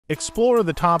explore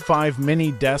the top 5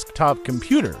 mini desktop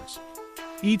computers,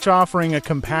 each offering a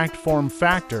compact form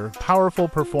factor, powerful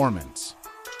performance,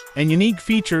 and unique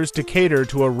features to cater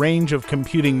to a range of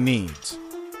computing needs.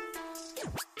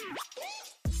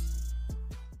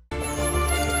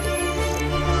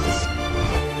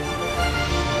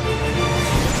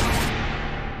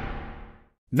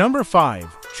 Number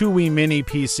 5. Chewy Mini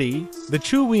PC. The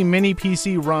Chewy Mini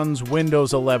PC runs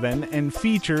Windows 11 and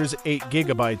features 8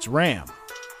 GB RAM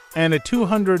and a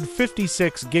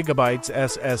 256 GB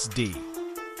SSD.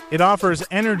 It offers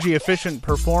energy-efficient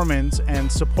performance and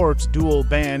supports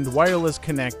dual-band wireless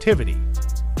connectivity.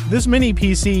 This mini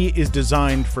PC is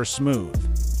designed for smooth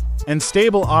and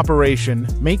stable operation,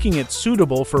 making it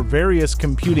suitable for various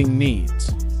computing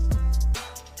needs.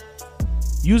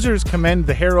 Users commend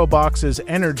the HeroBox's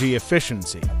energy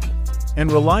efficiency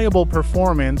and reliable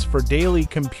performance for daily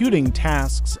computing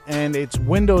tasks and its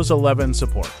Windows 11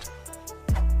 support.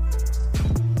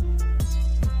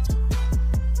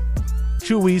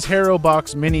 Chewy's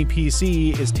HeroBox Mini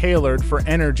PC is tailored for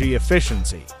energy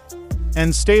efficiency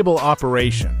and stable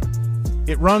operation.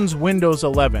 It runs Windows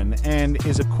 11 and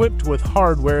is equipped with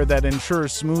hardware that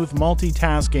ensures smooth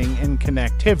multitasking and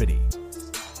connectivity.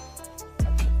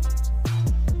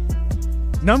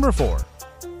 Number 4.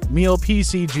 Miele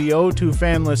PC Go2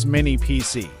 Fanless Mini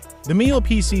PC. The Miele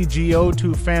PC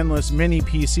Go2 Fanless Mini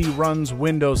PC runs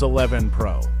Windows 11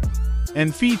 Pro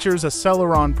and features a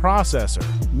Celeron processor.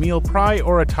 Miele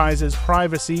prioritizes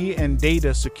privacy and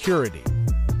data security,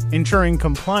 ensuring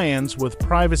compliance with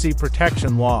privacy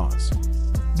protection laws.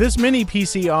 This mini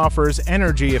PC offers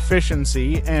energy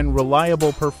efficiency and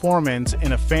reliable performance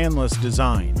in a fanless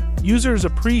design. Users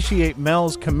appreciate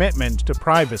Miele's commitment to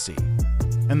privacy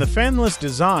and the fanless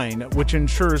design, which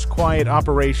ensures quiet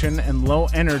operation and low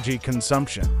energy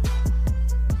consumption.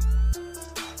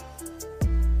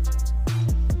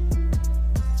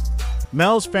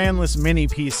 Miele's fanless mini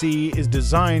PC is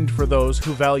designed for those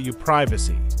who value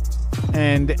privacy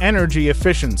and energy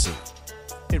efficiency.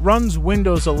 It runs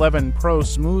Windows 11 Pro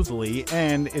smoothly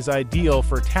and is ideal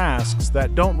for tasks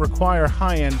that don't require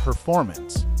high-end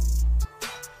performance.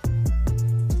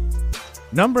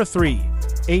 Number 3.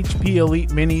 HP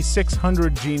Elite Mini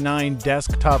 600 G9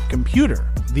 Desktop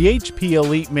Computer. The HP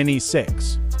Elite Mini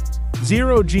 6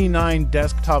 G9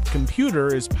 desktop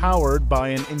computer is powered by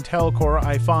an Intel Core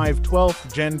i5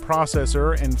 12th Gen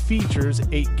processor and features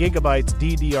 8 GB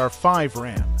DDR5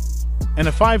 RAM and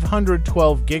a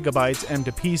 512 GB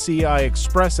M2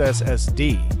 Express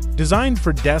SSD, designed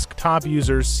for desktop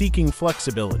users seeking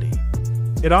flexibility.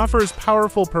 It offers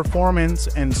powerful performance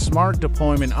and smart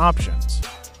deployment options,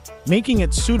 making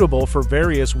it suitable for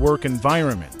various work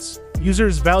environments.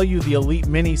 Users value the Elite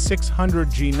Mini 600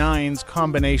 G9's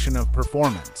combination of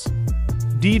performance,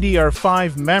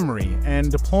 DDR5 memory,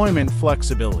 and deployment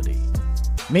flexibility,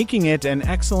 making it an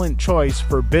excellent choice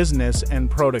for business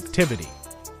and productivity.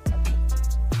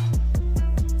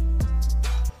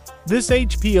 This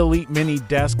HP Elite Mini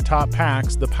desktop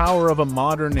packs the power of a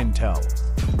modern Intel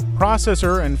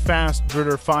processor and fast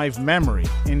DDR5 memory,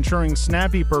 ensuring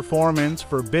snappy performance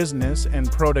for business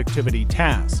and productivity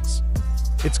tasks.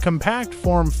 Its compact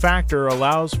form factor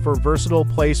allows for versatile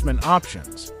placement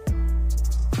options.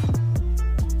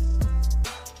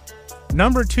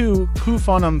 Number 2.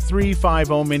 Kufunum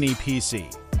 350 Mini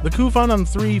PC. The Kufunum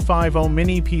 350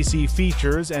 Mini PC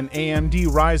features an AMD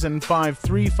Ryzen 5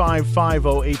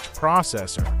 3550H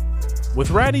processor with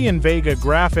Radeon Vega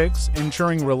graphics,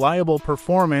 ensuring reliable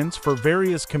performance for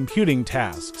various computing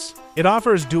tasks. It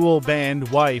offers dual-band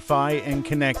Wi-Fi and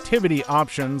connectivity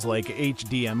options like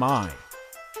HDMI,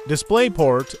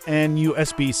 DisplayPort, and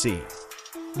USB-C.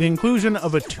 The inclusion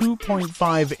of a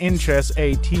 2.5-inch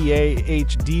SATA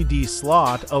HDD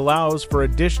slot allows for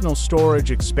additional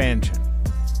storage expansion,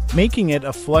 making it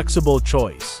a flexible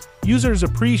choice. Users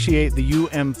appreciate the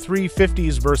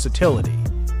UM350's versatility,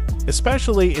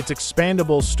 especially its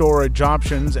expandable storage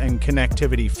options and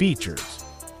connectivity features.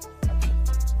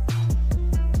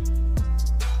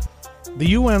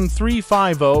 The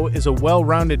UM350 is a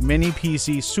well-rounded mini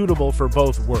PC suitable for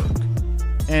both work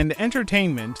and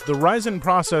entertainment. The Ryzen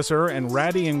processor and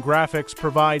Radeon graphics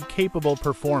provide capable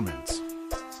performance,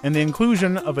 and the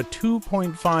inclusion of a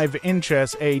 2.5-inch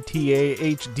SATA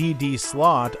HDD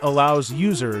slot allows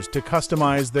users to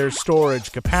customize their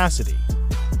storage capacity.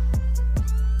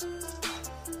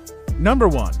 Number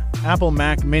 1. Apple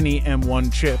Mac Mini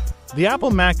M1 chip. The Apple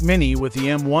Mac Mini with the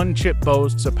M1 chip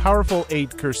boasts a powerful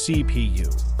 8-core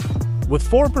CPU with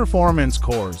 4 performance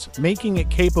cores, making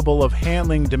it capable of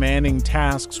handling demanding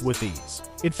tasks with ease.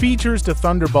 It features the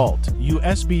Thunderbolt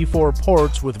USB 4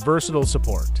 ports with versatile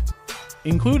support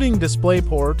including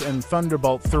DisplayPort and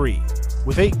Thunderbolt 3,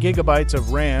 with 8 GB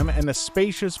of RAM and a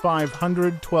spacious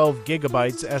 512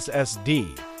 GB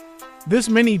SSD. This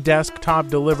mini desktop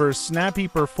delivers snappy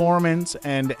performance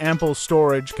and ample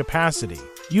storage capacity.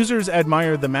 Users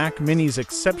admire the Mac Mini's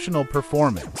exceptional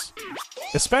performance,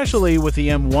 especially with the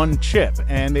M1 chip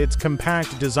and its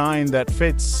compact design that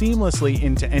fits seamlessly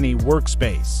into any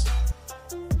workspace.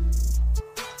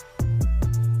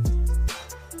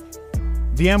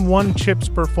 The M1 chip's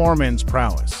performance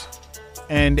prowess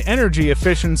and energy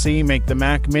efficiency make the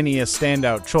Mac Mini a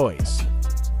standout choice.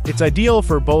 It's ideal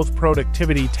for both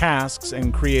productivity tasks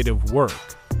and creative work.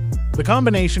 The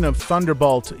combination of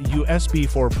Thunderbolt USB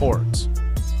 4 ports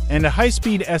and a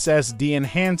high-speed SSD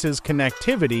enhances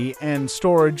connectivity and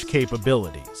storage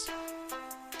capabilities.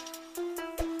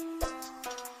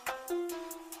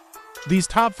 These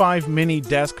top 5 mini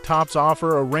desktops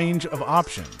offer a range of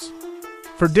options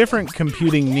for different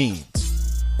computing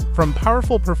needs, from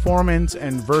powerful performance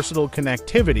and versatile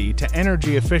connectivity to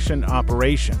energy-efficient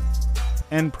operation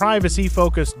and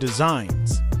privacy-focused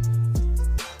designs.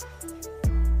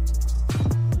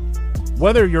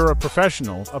 Whether you're a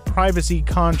professional, a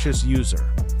privacy-conscious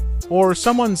user, or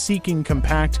someone seeking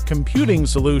compact computing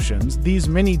solutions, these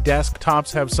mini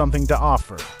desktops have something to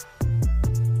offer.